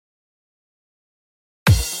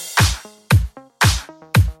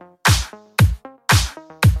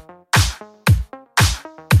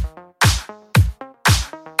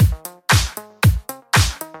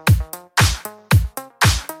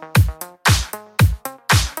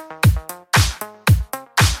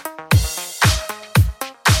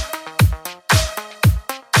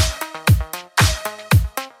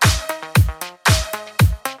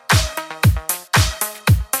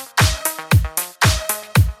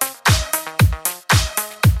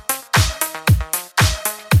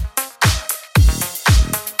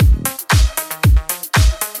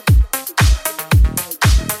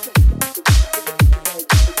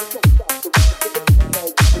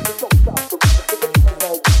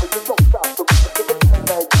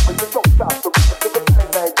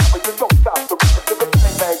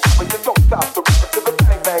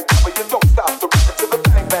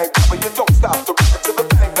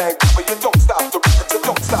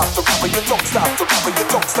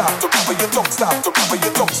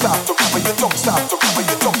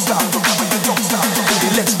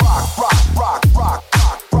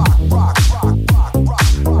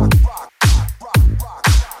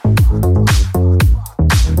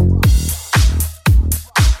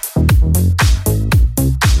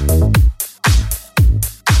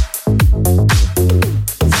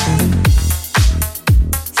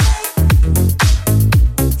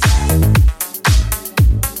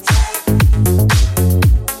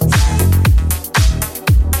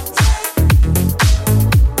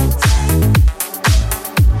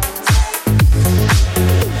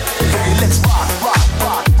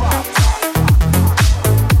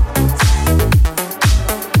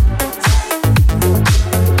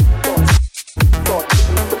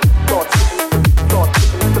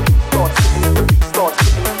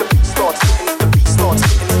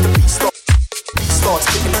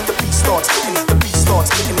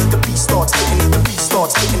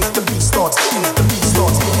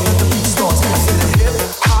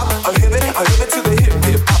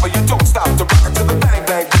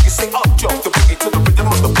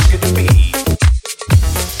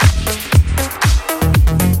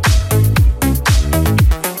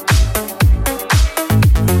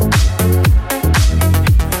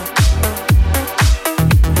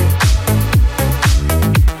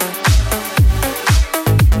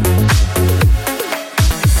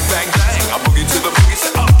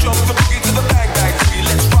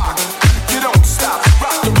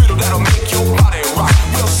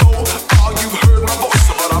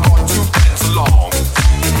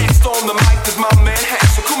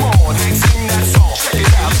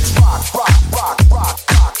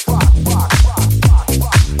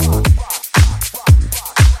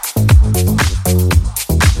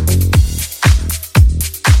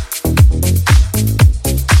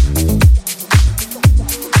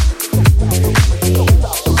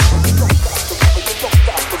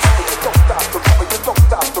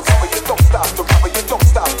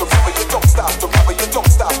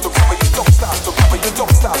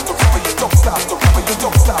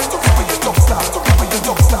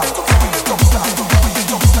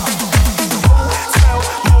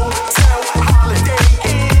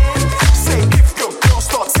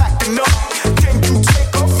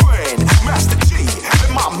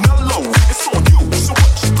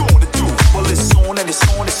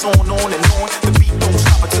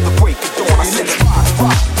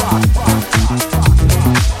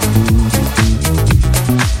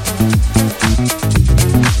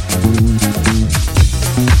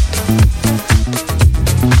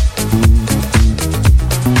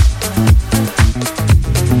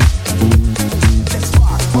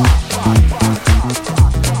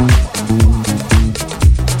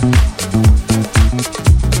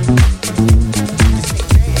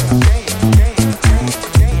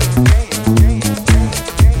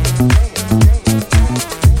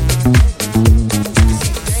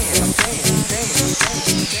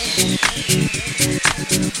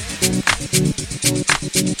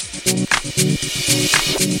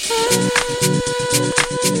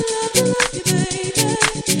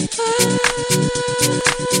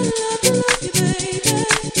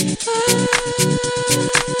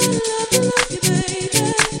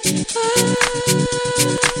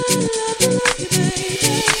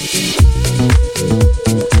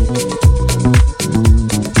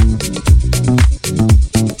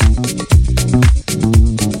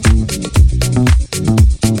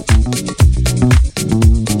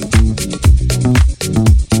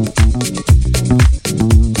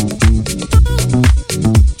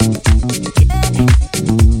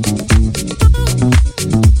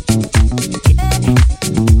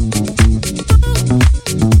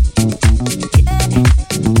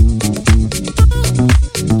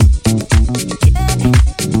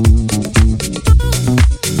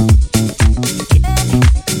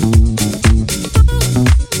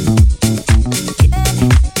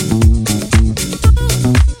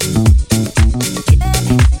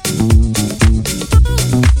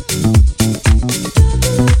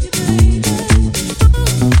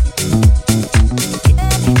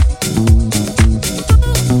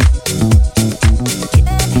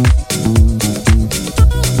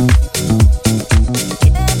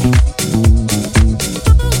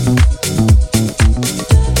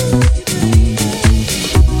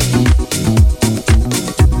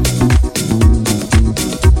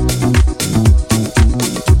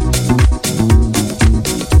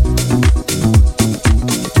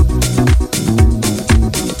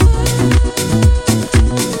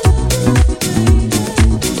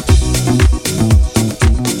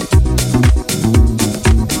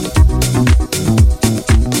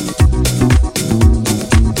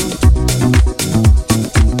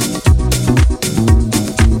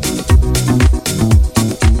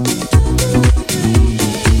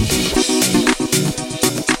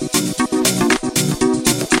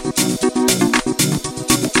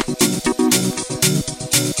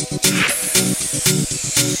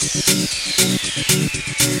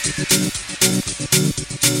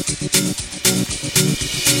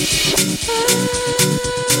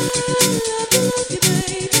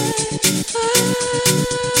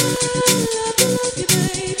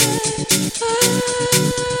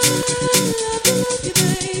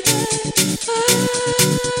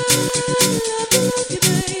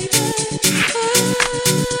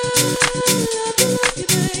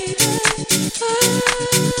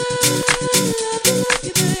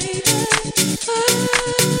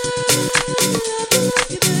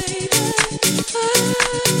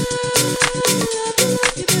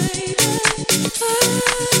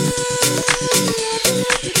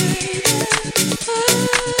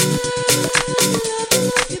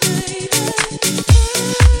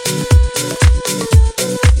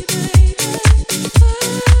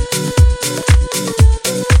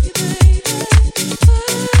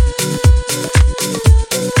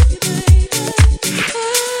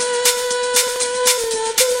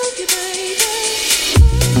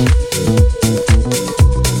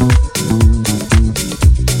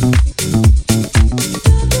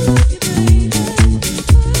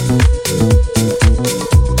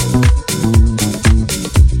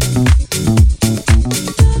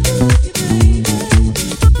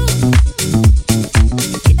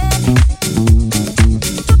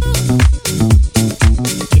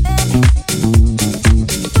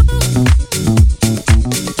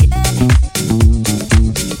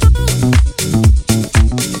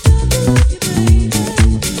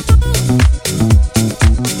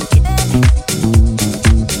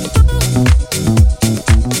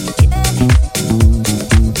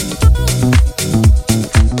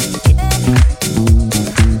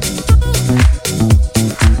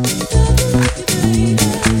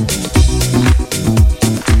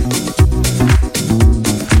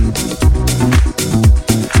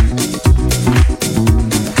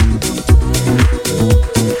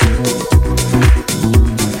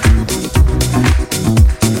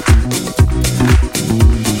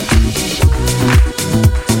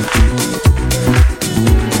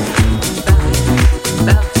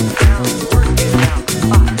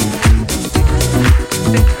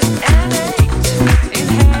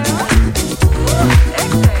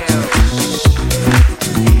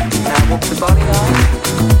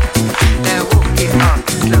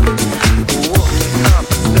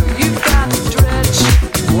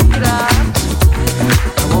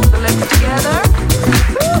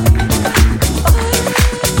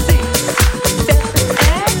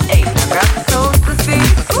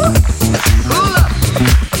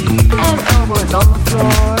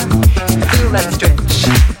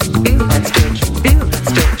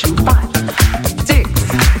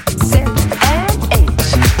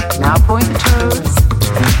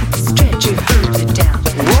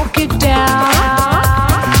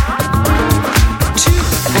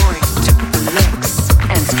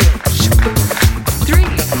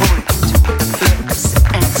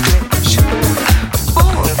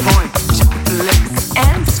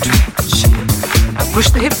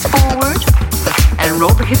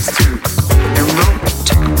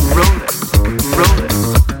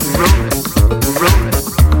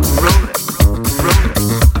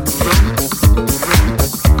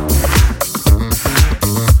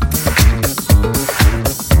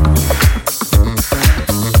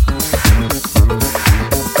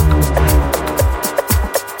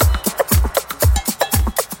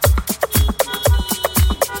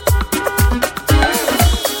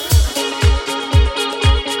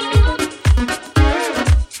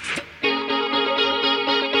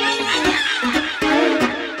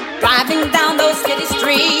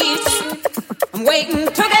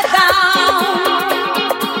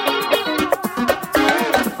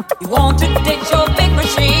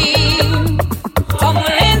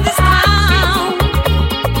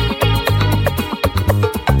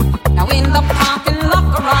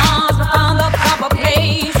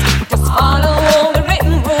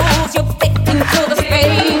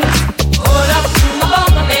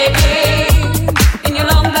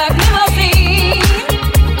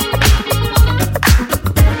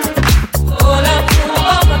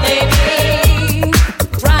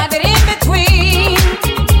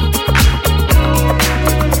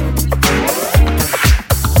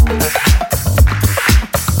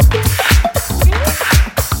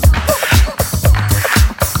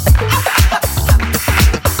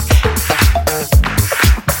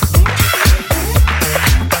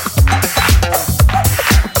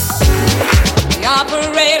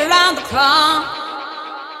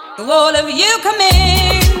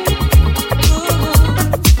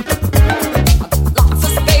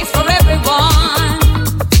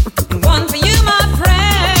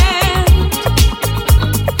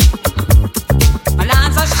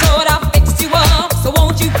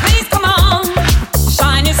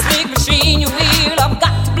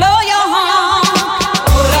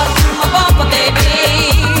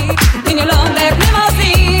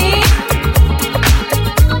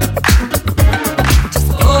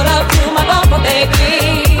Baby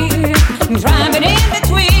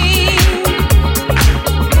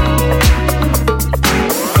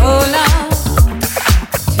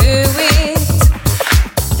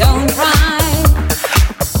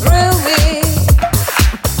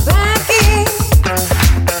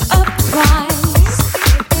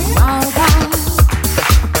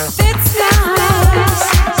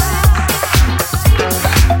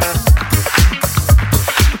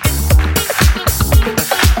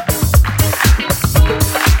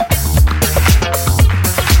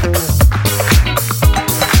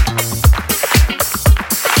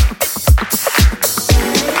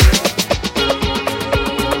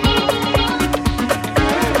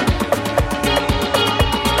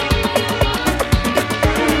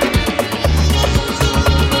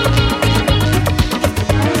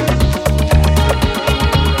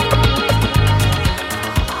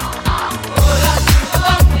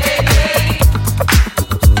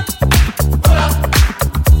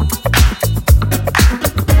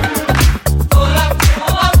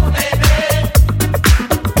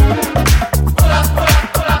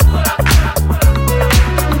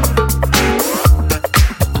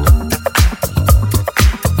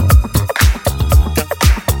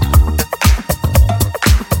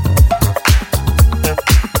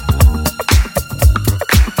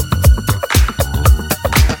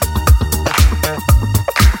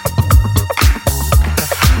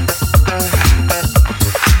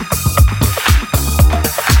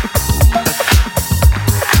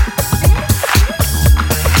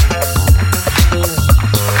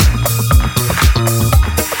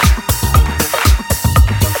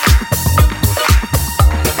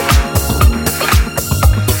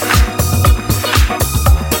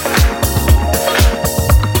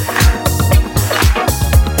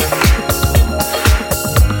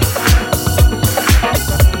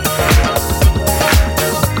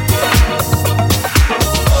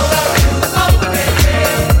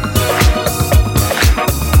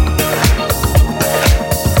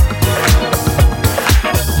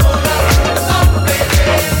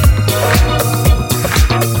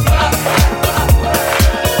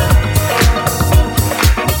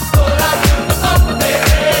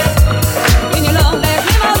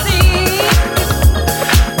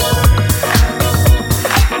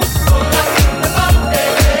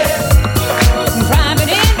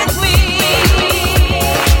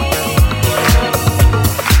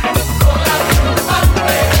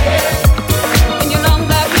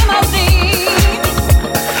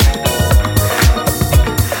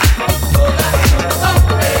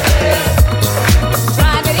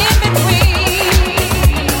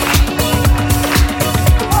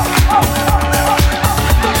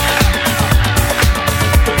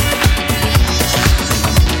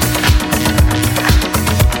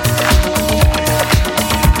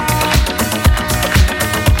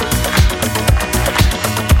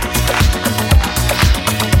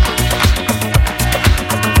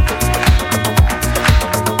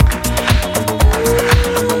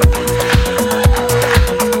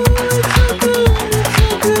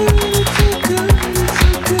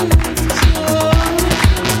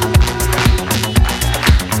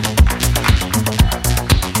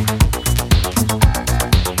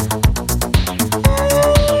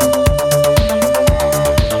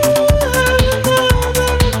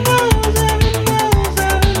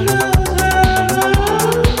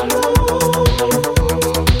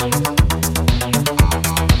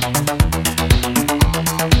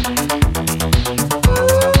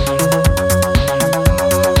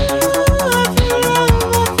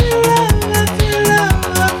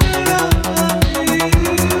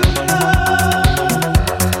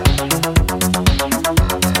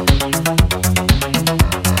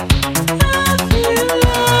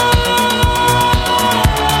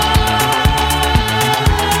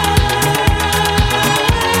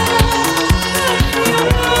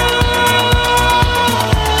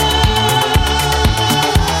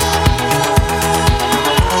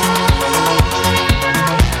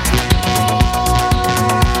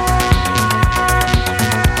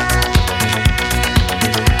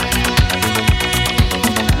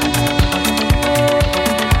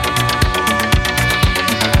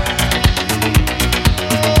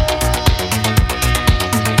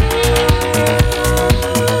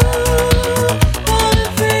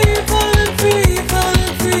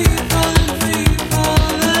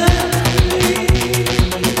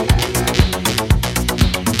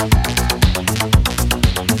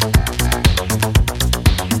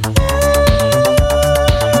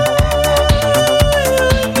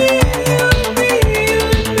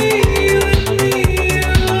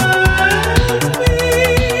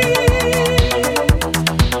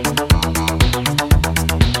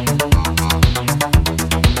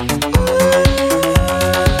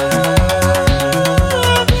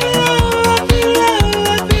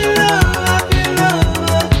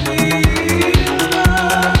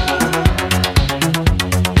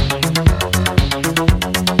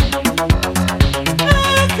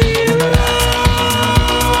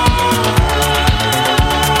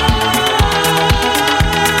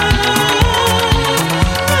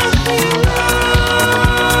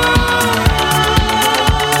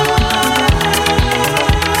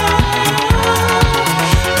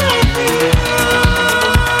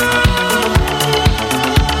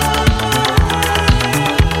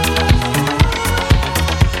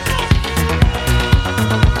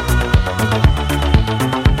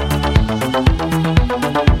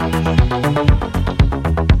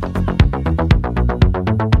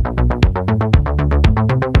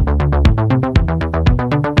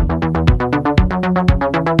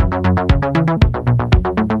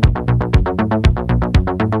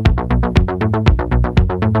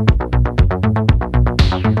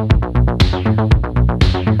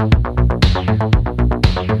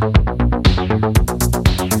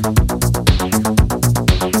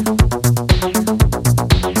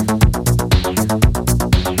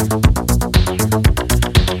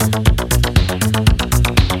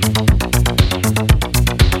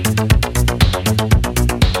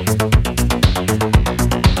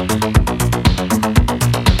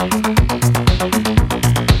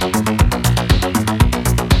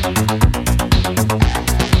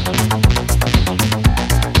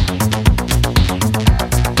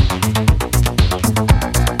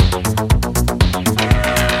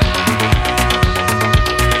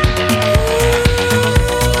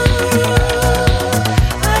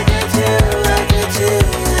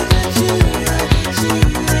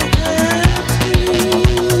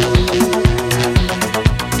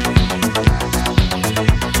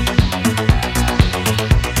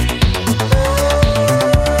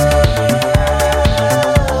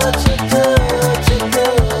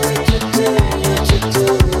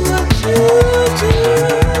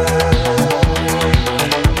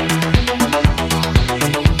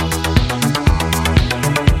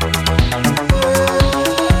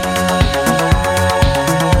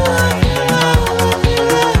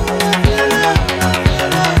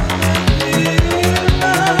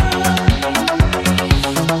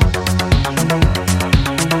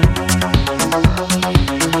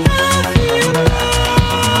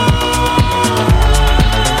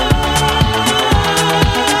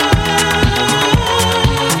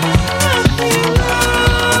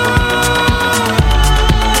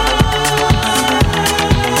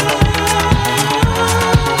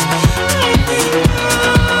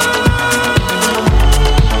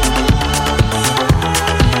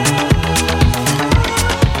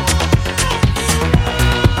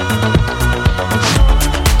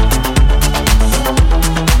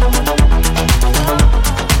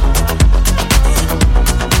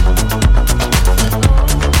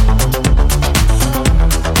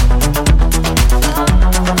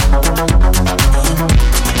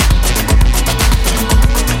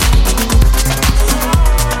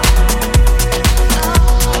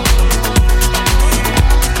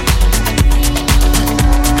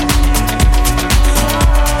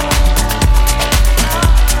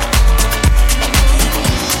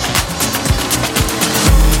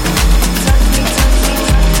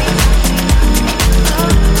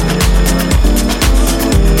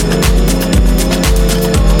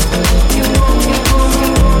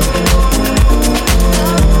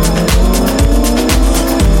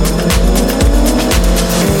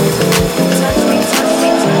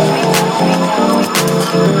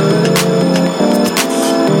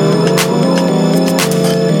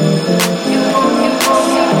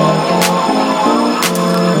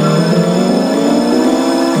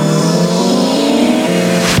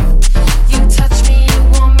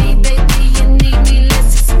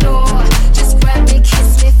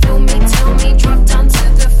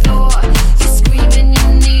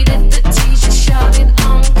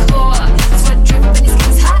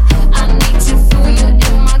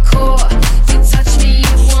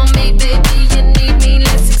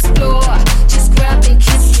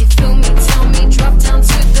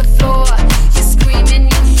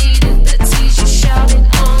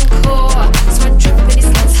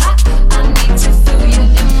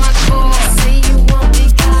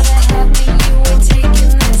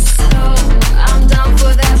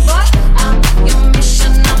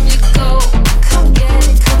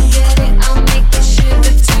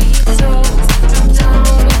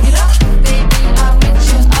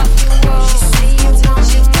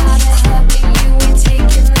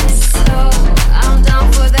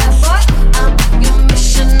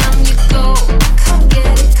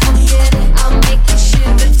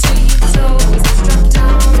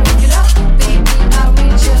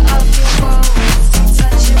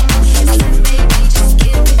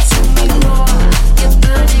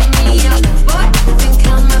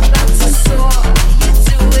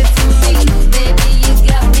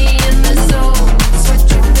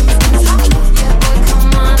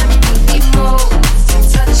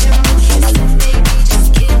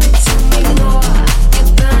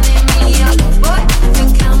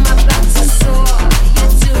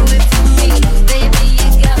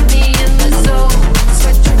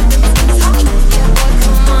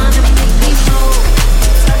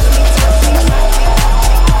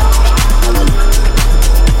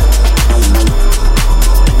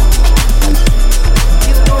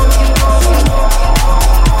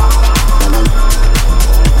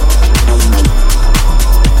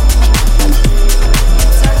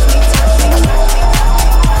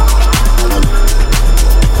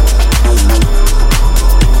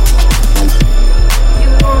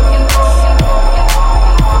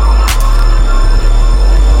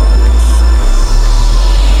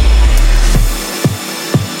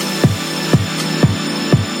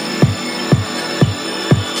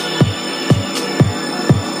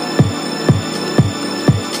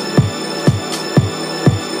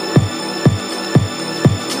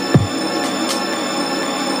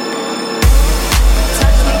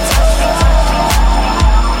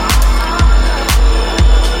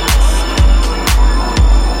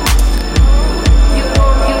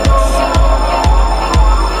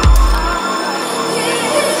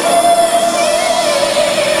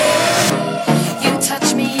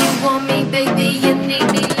want me, baby, you need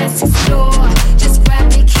me, let's explore. Just grab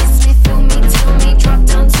me, kiss me, feel me, tell me, drop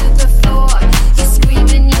down to the floor. You're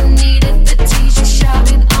screaming, you need it, the teacher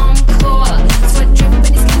shouting encore. Sweat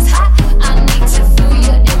dripping, his skin's hot, I need to feel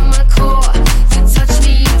you in my core. You touch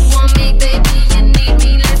me, you want me, baby, you need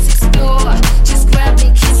me, let's explore. Just grab me,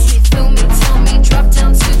 kiss me, feel me, tell me, drop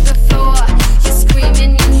down to the floor. You're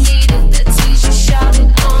screaming, you need it, the teacher shouting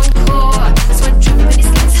encore. Sweat dripping, his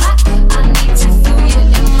skin's hot, I need to feel you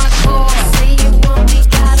in my core. Say you want me,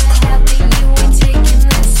 gotta have me, you ain't taking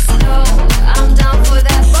this slow. I'm down for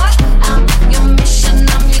that, but I'm your mission,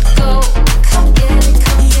 I'm your goal. Come get it,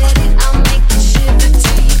 I'll make you shiver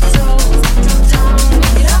to your toes. Drop down,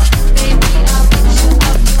 pick it up, baby, I'll reach you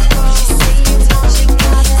up your road. She say you don't, you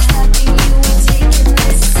gotta have me, you ain't taking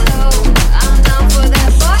this slow. I'm down for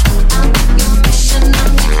that, but I'm your mission,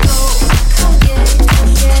 I'm your goal. Come get it,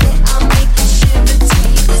 I'll make you shiver to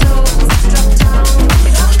your toes. Drop down, pick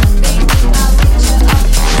it up, baby, I'll reach you up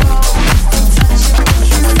your road. Touch it,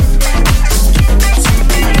 kiss it, baby, just give it to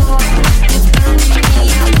me, boy. You're burning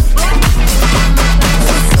me up, boy. I'm about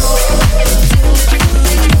to soul. Do it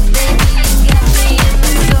for me, baby, you got me in the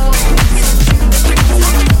zone. Come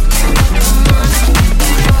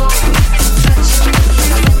on, roll.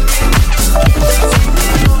 Touch it, kiss it, baby, just give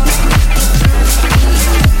it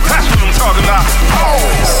to me, boy. That's what I'm talking about.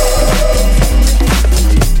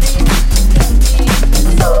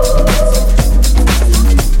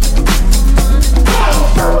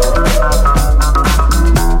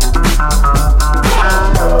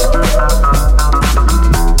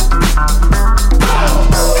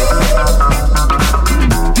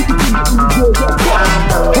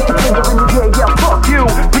 Put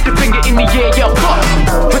your finger in the air, yeah,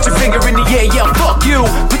 fuck. Put your finger in the air, yeah, fuck you.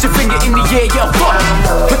 Put your finger in the air, yeah, fuck.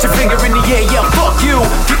 Put your finger in the air, yeah, fuck you.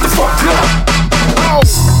 Get the fuck up.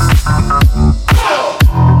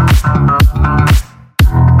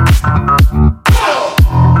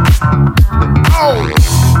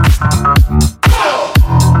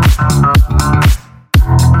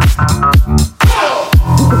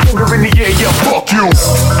 Put your finger in the air, yeah, fuck you.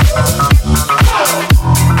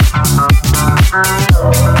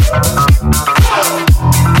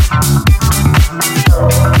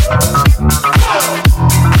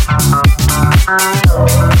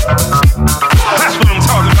 That's what I'm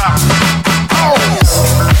talking about.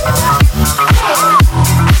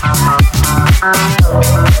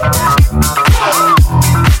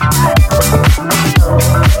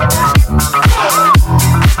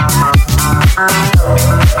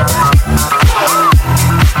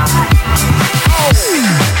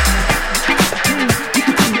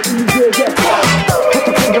 Put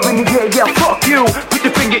your finger in the air, yeah, fuck you. Put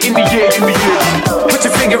your finger in the air, in the air. Put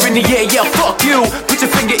your finger in the air, yeah, fuck you. Put your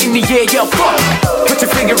finger in the air, yeah, fuck. Put your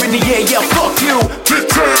finger in the air, yeah, fuck you. Get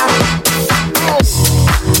down.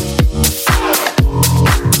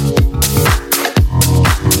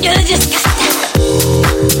 You're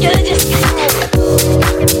disgusting. You're disgusting.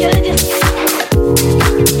 You're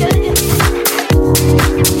disgusting. You're disgusting.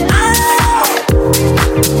 Oh!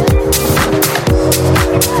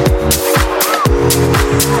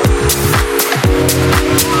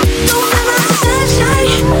 Don't blame it on the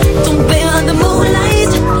sunshine. Don't blame it on the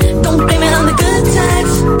moonlight. Don't blame it on the good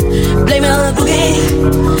times. Blame it on the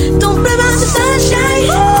boogie. Don't blame it on the sunshine.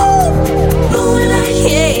 Moonlight,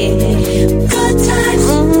 yeah. Good times.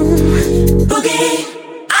 Boogie.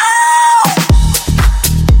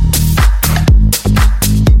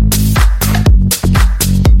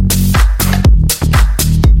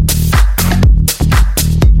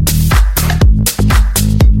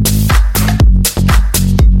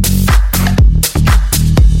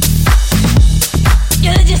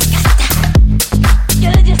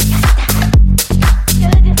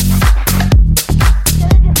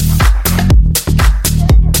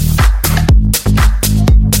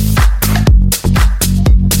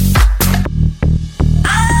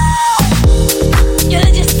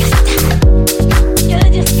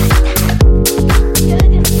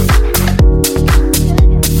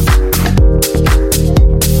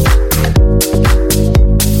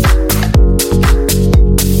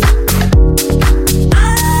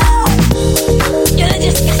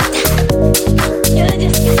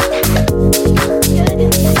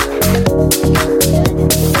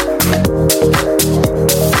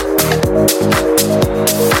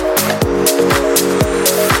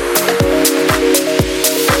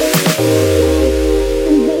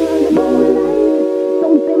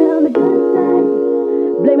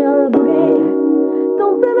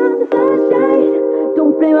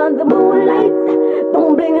 Blame on the moonlight,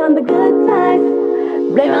 don't blame on the good times.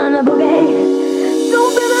 Blame on the boogie,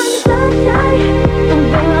 don't blame on the sunshine, don't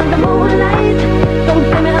blame on the moonlight.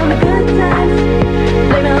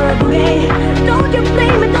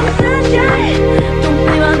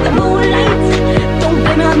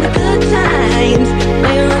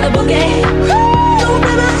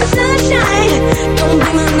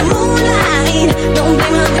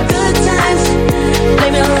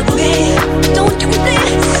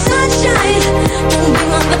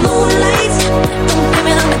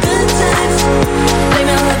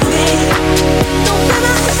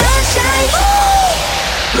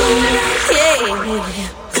 Good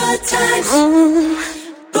times,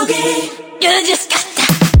 boogie. You just got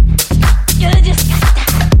that. You just got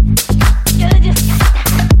that. You just got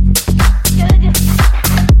that. You just got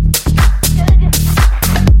that.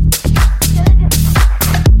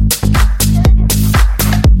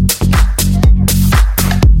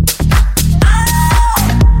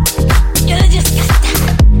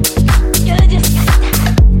 You just got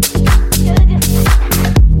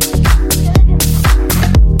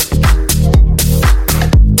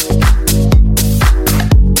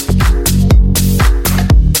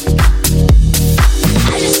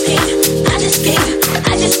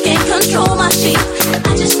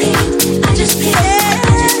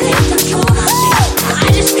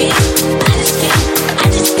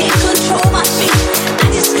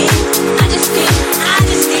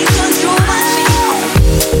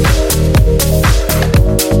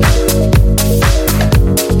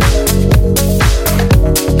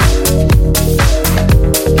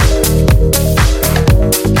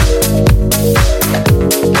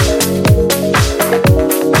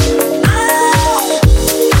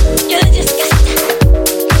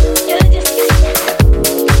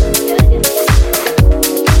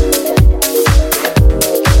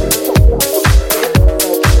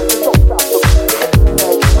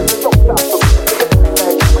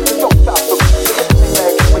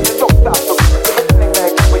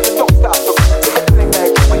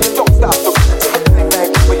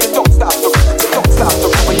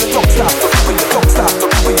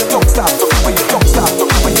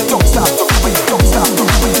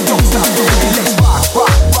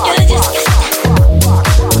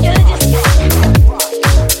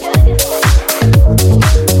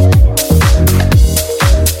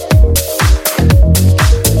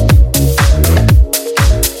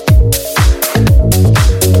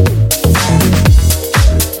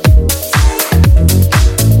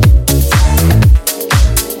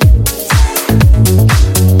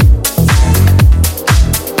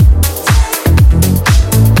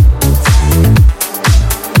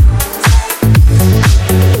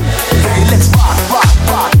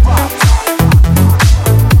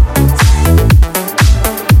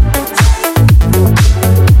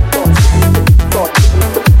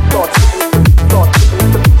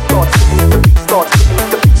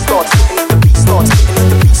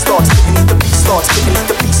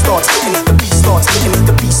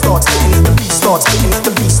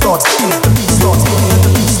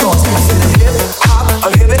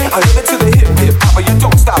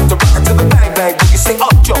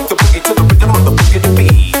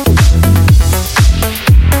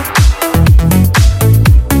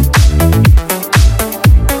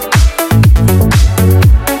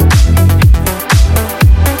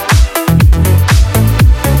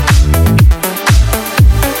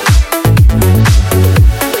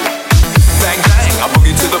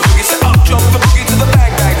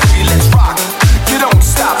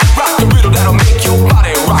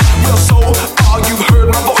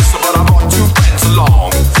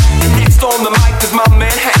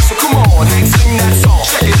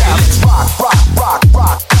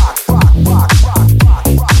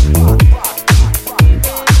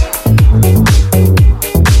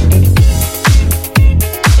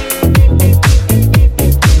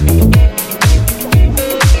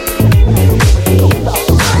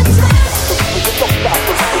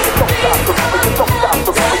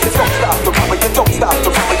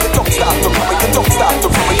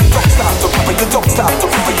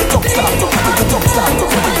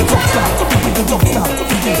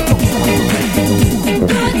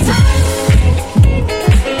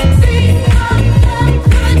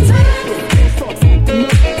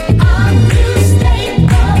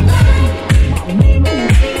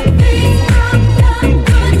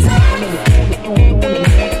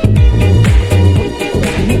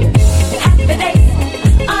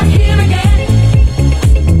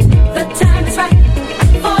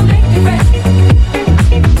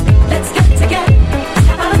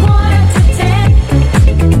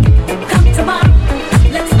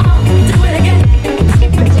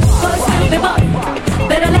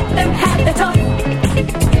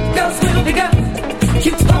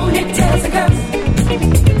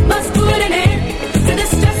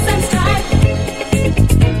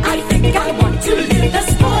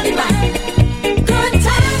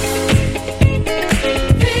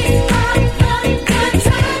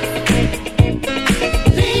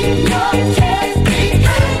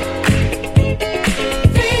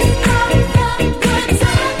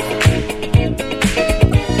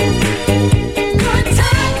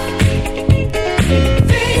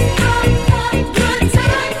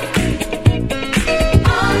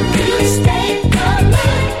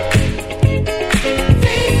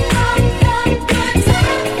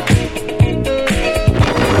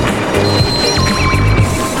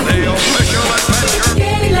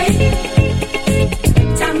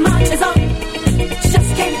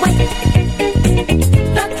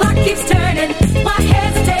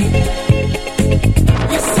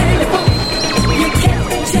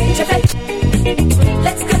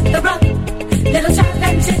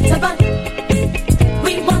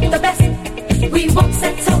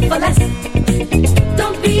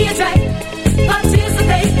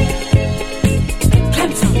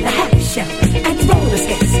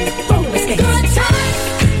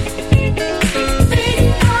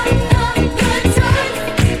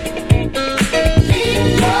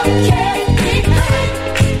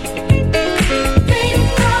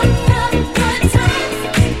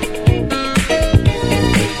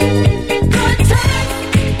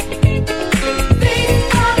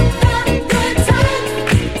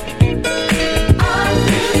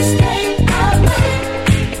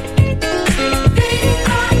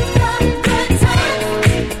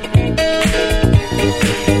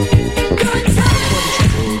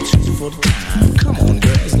for the time. Come on,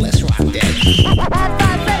 girls, let's rock that. At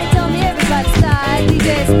 5:30 told me everybody slide. DJ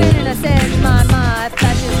spinning, I said, my,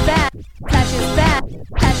 flash is bad, flash is bad,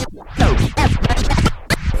 flash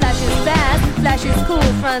is fast, flash is cool.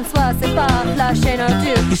 Francois, c'est pas flash ain't no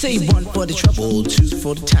do. You say 1 for the trouble, 2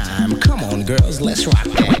 for the time. Come on, girls, let's rock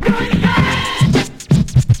that.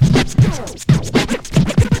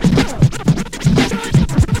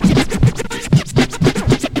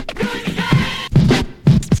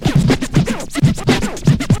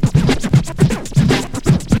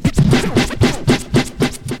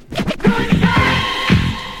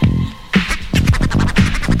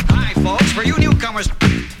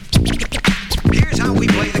 Here's how we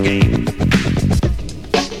play the game.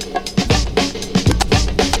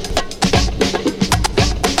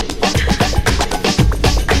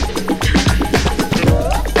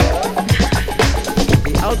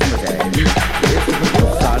 The ultimate aim is to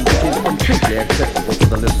produce sound that is completely acceptable to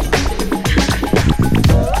the listener.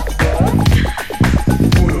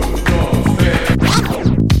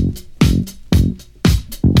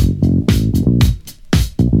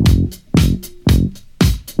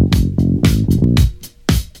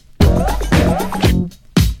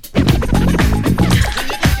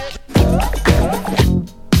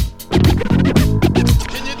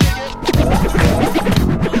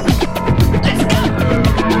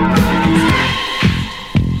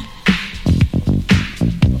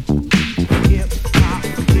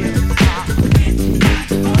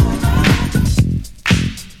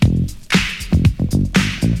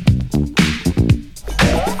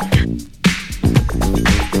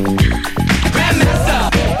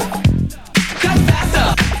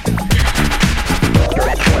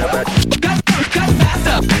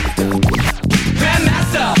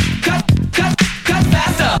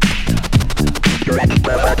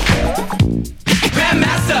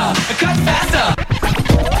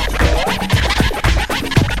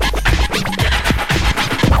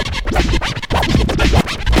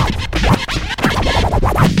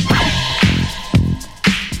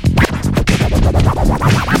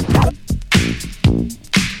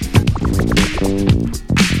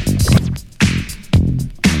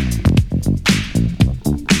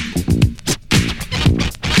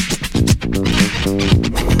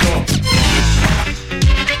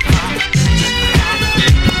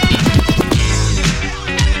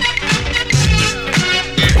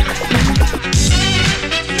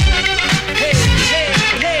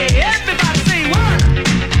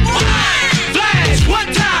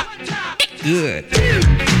 Good.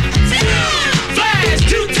 Flash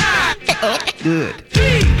 2 times. Good.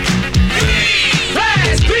 3.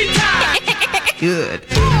 Flash 3 times. Good.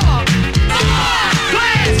 4.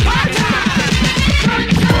 Flash 5 times.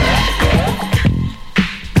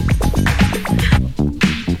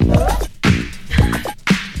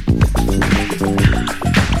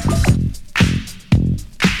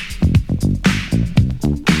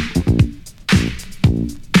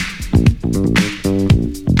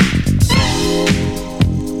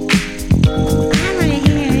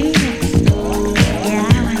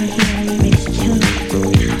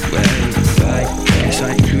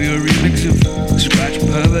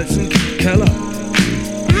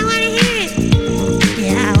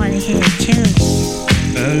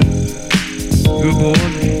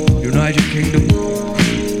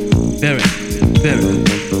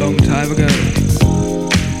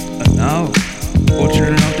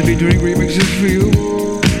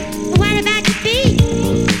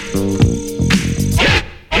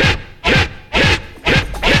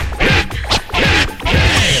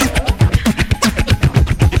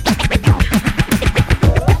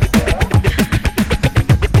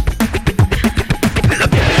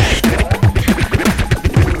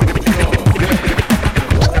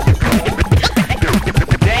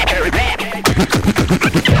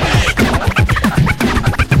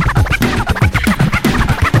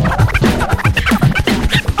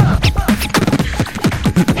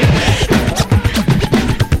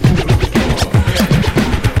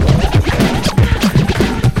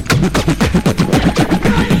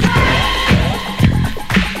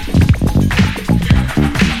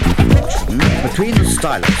 Between the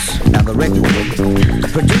stylus and the record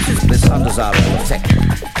produces this undesirable effect.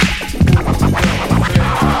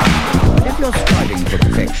 If you're striving for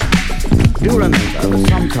perfection, do remember that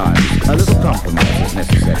sometimes a little compromise is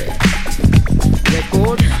necessary.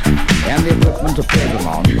 Records and the equipment to play them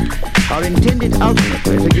on are intended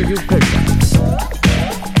ultimately to give you pleasure.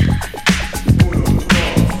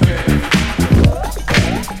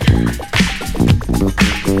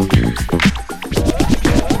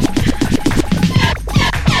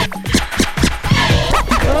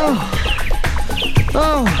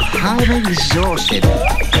 Oh, I'm exhausted. Oh,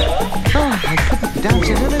 I couldn't dance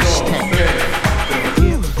another step. The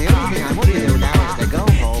only thing I want to do now is to go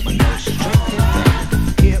home and go straight to bed.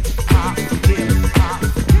 Hip hop, hip hop.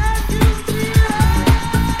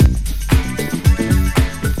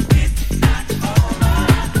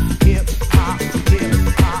 Hip hop, hip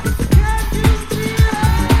hop.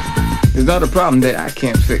 It's not a problem that I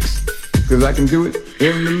can't fix, because I can do it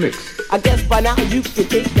in the mix. I guess by now you can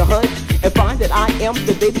take a hunch and find that I am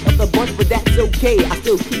the baby of the bunch, but that's okay. I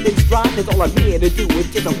still keep it stride, cause all I'm here to do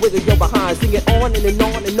is just a wiggle your behind. Sing it on and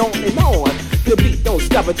on and on and on. The beat don't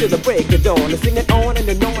stop until the break of dawn. Sing it on and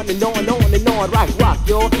on and on and on and on. Rock,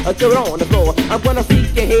 yo, throw it on the floor. I'm gonna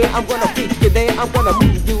freak you here, I'm gonna freak you there. I'm gonna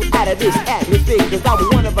move you out of this atmosphere, cause I'm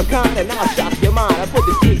one of a kind and I'll shock your mind. I put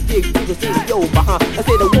the jig through the city, yo, behind. I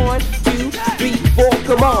say the 1, 2, 3, 4,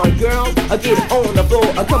 come on, girl. Get on the floor,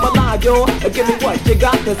 come alive, yo. Give me what you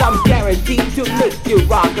got, cause I'm guaranteed to make you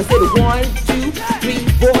rock. I said 1, 2, 3,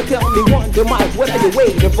 4, tell me one to Mike, what are you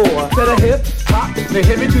waiting for? To the hip hop, the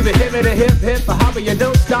hippie to the hip and the hip hip, a hopper you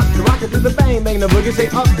don't stop, to rock it to the bang bang, the boogie say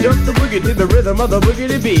up jump the boogie to the rhythm of the boogie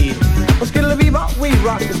to beat. Well, skittle bebop, we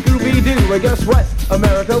rock the Scooby Doo. Well, guess what,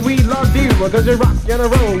 America, we love you, cause you rock and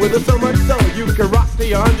roll with us so much so you can rock till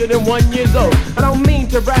you're 101 years old. I don't mean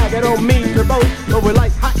to brag, I don't mean to boast, but we're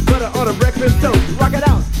like hot butter on a breakfast toast. Rock it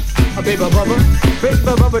out. A baby bubba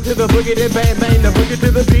to the boogie, then bang bang, the boogie to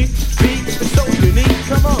the beat. Beat is so unique.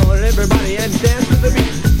 Come on, everybody, and dance to the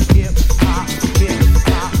beat. Hip hop, hip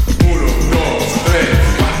hop. 1, 2, 3,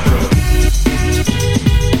 4.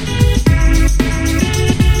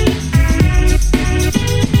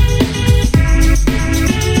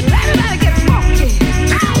 Everybody get funky.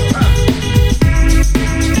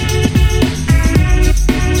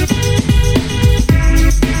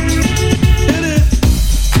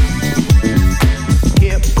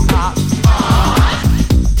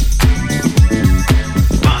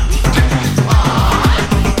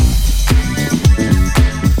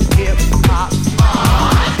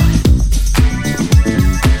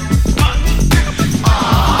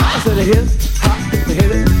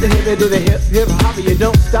 To the hip hip hop, you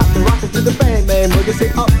don't stop to rock it to the bang bang boogie. Say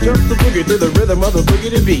up jump the boogie to the rhythm of the boogie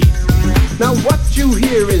to beat. Now what you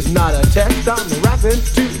hear is not a test, I'm rapping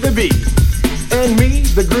to the beat. And me,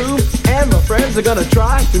 the groove, and my friends are gonna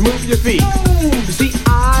try to move your feet. You see,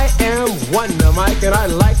 I am Wonder Mike, and I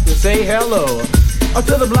like to say hello.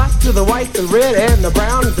 To the black, to the white, the red, and the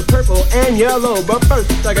brown, the purple, and yellow. But first,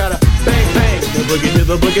 I gotta bang bang the boogie to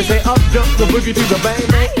the boogie. Say up jump the boogie to the bang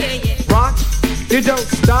bang. Rock. You don't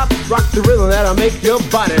stop, rock the rhythm that'll make your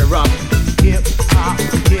body rock. Hip hop,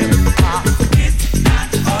 hip hop. It's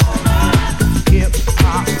not over. Hip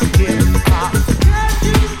hop, hip hop.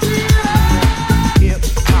 Hip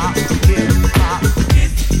hop, hip hop.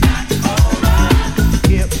 It's not over.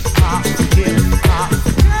 Hip hop, hip hop.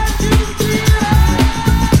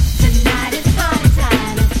 Tonight is party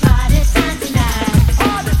time. It's party time tonight.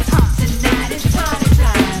 All the time. Tonight is party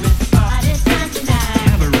time. It's party time tonight.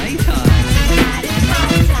 Have a right time. Tonight is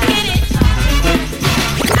party time. Get it.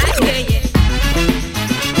 I hear you.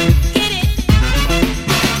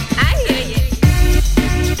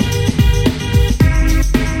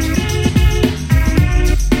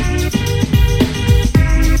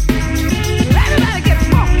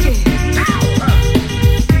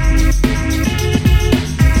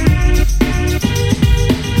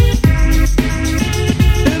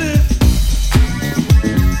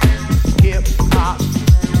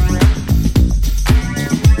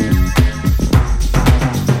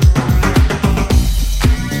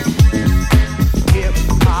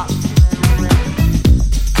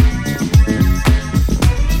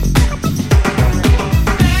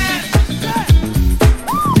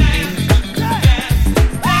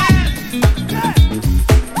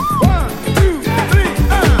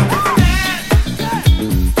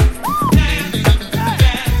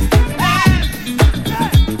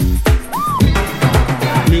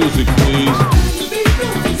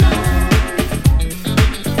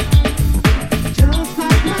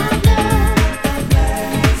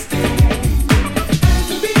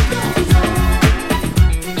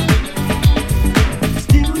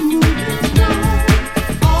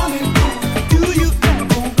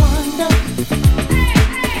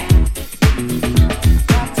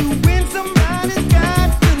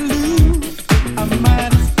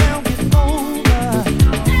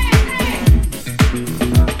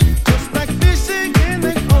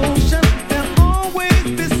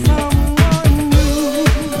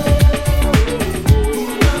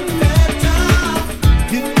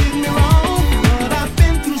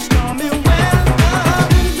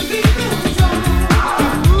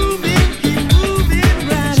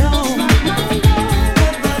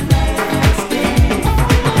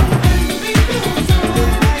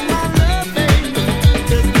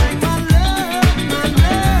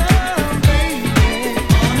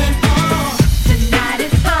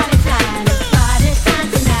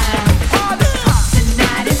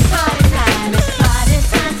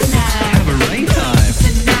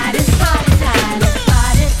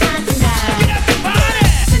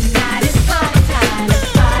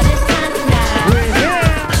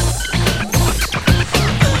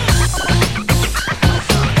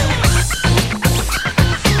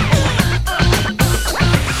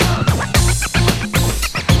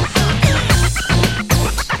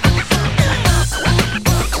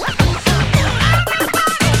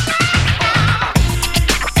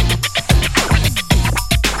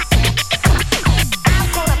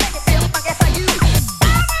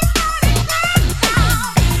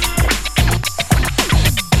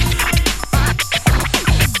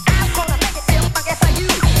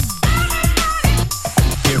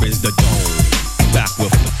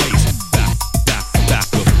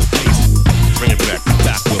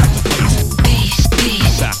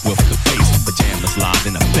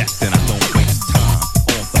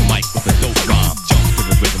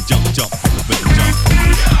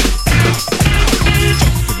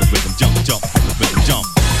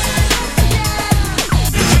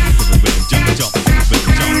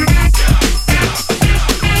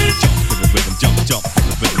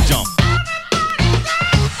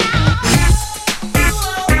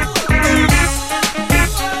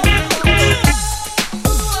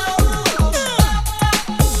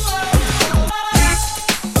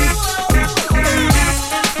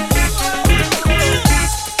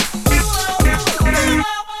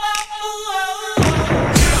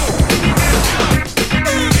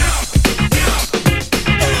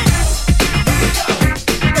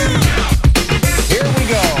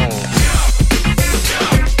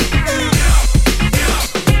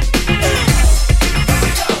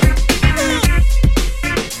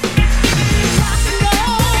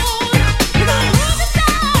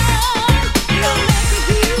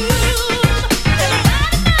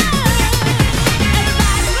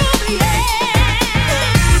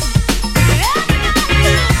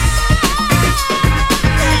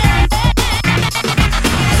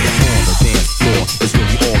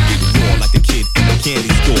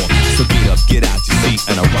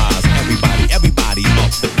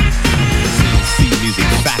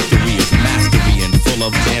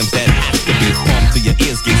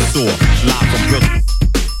 store, live from Brooklyn.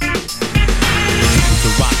 To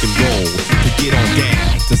rock and roll, to get on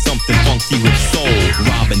down to something funky with soul.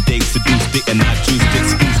 Robin Dave seduced it and I juiced it,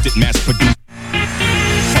 spoofed it, mass produced.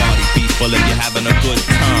 Party people, if you're having a good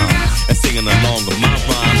time and singing along with my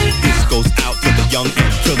rhyme, this goes out to the young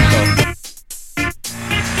and to the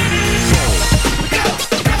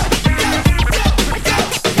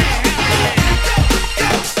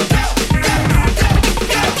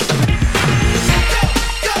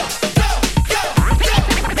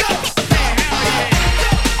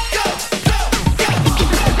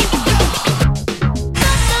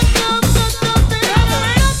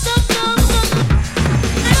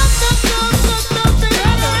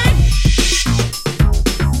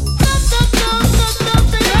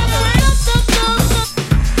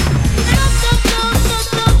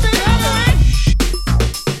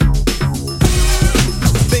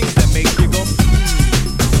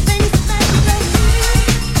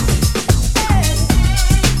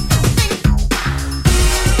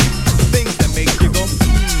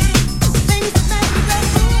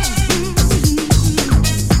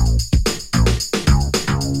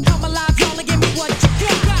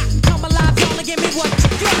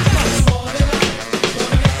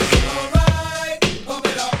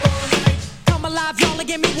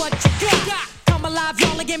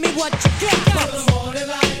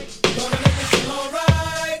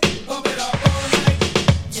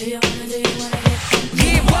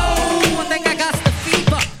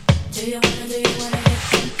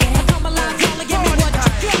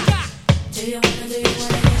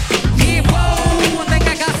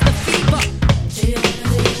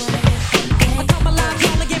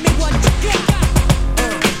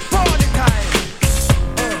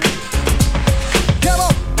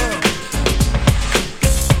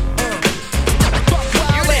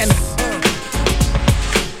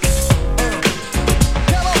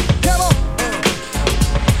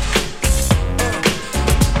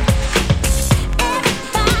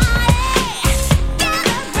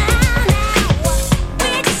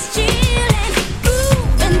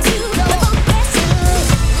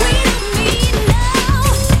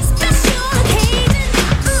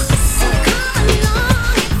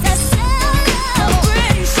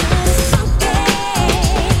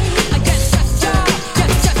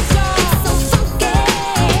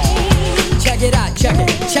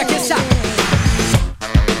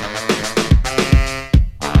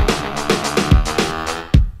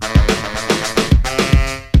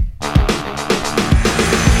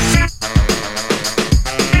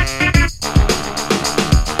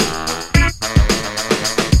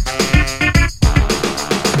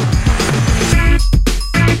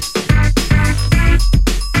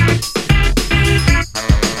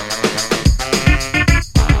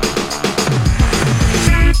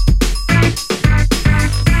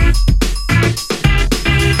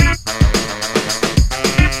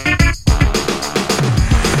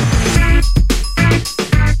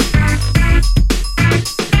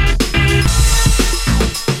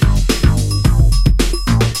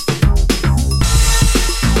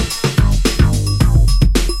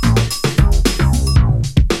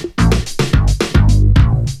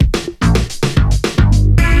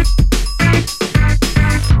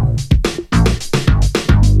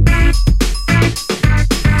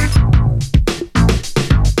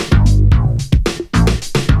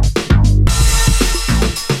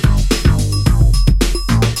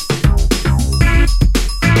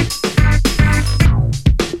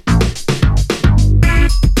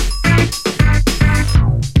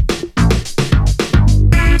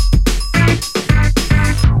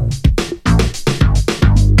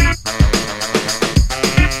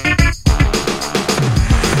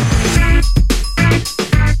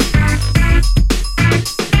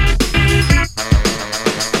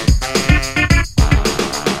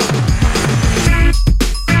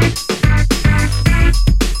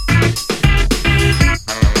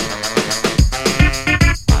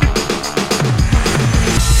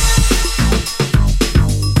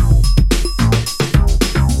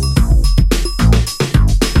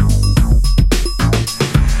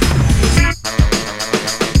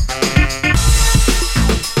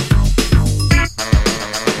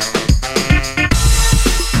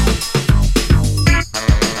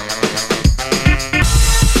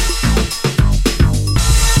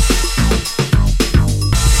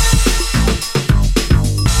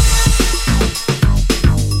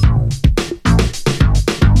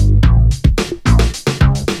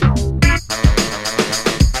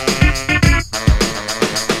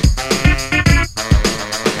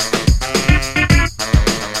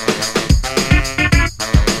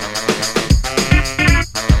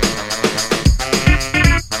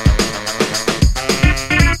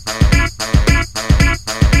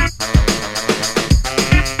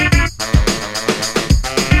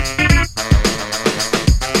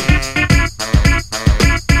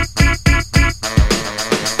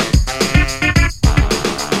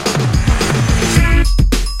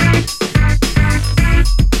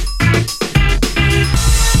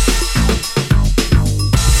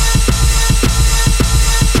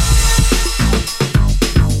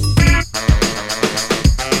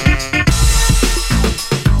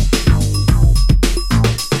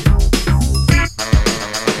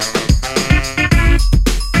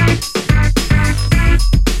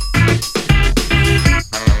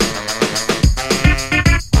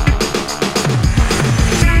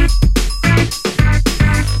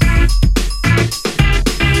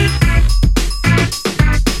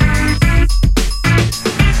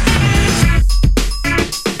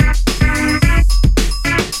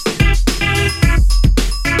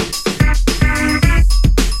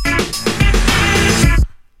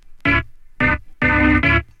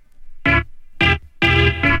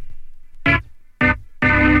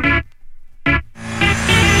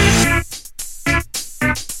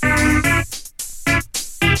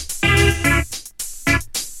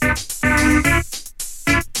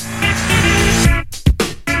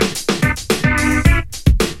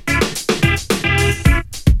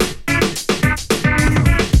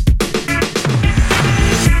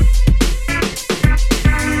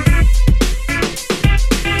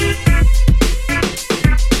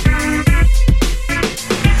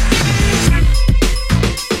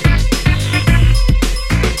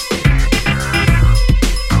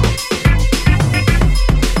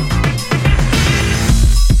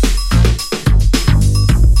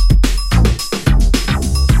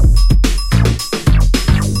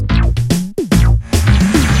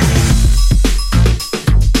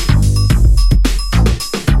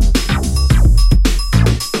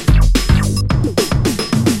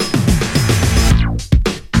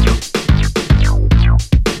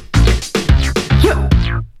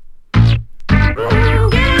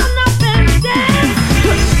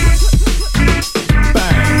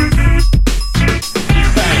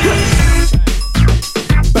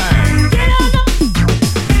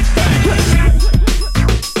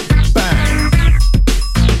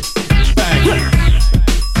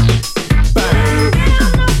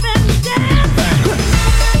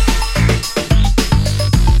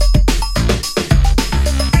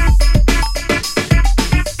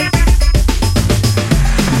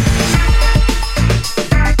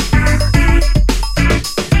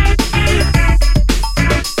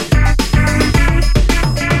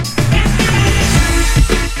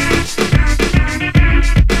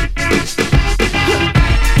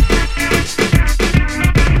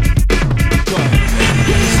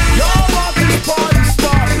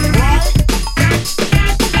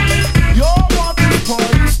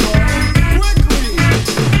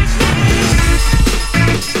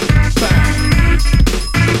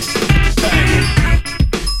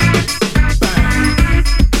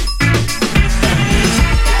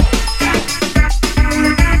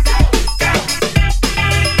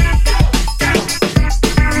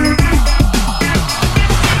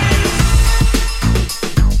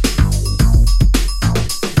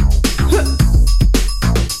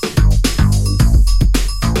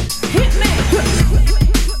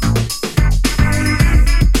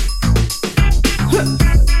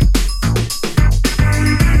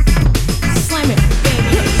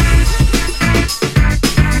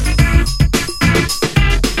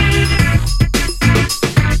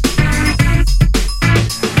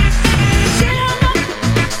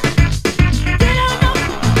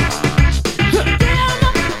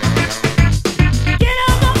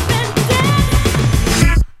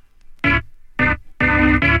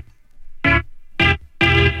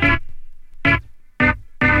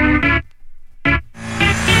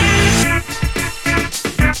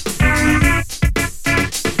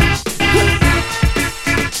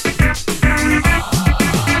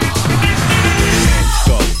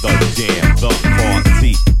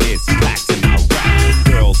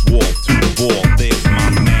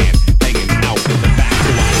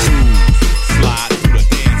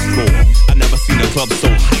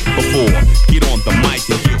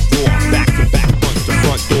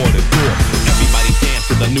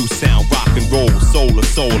the new sound, rock and roll, soul to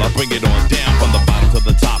soul. I bring it on down from the bottom to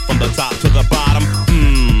the top, from the top to the bottom.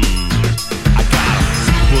 I got 'em.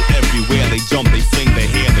 People everywhere, they jump, they fling their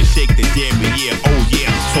hair, they shake their derriere. Oh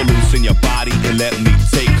yeah, so loosen your body and let me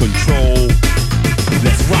take control.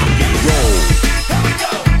 Let's rock and roll. Here we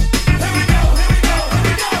go. Here we go. Here we go.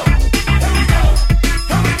 Here we go. Here we go.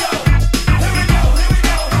 Here we go. Here we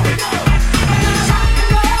go. Here we go. Here we go. We're gonna rock and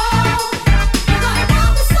roll. We're gonna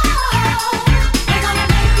rock the soul. We're gonna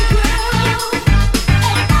make it groove.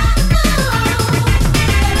 Everybody move. Everybody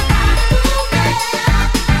move it.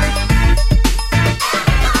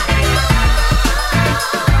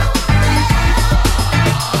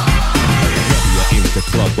 Whether you're in the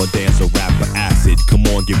club or dance or rap or acid, come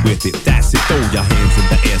on, get with it. That's it. Throw your hands in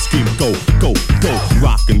the air, scream, go, go, go.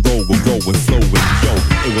 Rock and roll, we're growing, flowing, yo.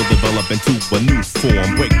 It will develop into a new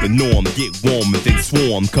form. Break the norm, get warm and then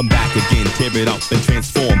swarm. Come back again, tear it up and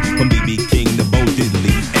transform. From B.B. King to Bo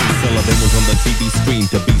Diddley, and Sullivan was on the TV screen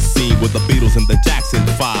to be seen with the Beatles and the Jackson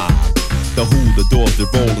 5. The Who, the Doors, the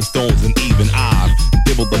Rolling Stones, and even I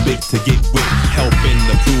dibble the bit to get with, helping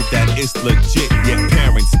to prove that it's legit. Yet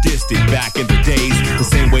parents dissed it back in the days, the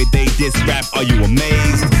same way they diss rap. Are you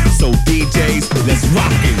amazed? So DJs, let's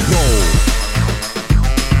rock and roll.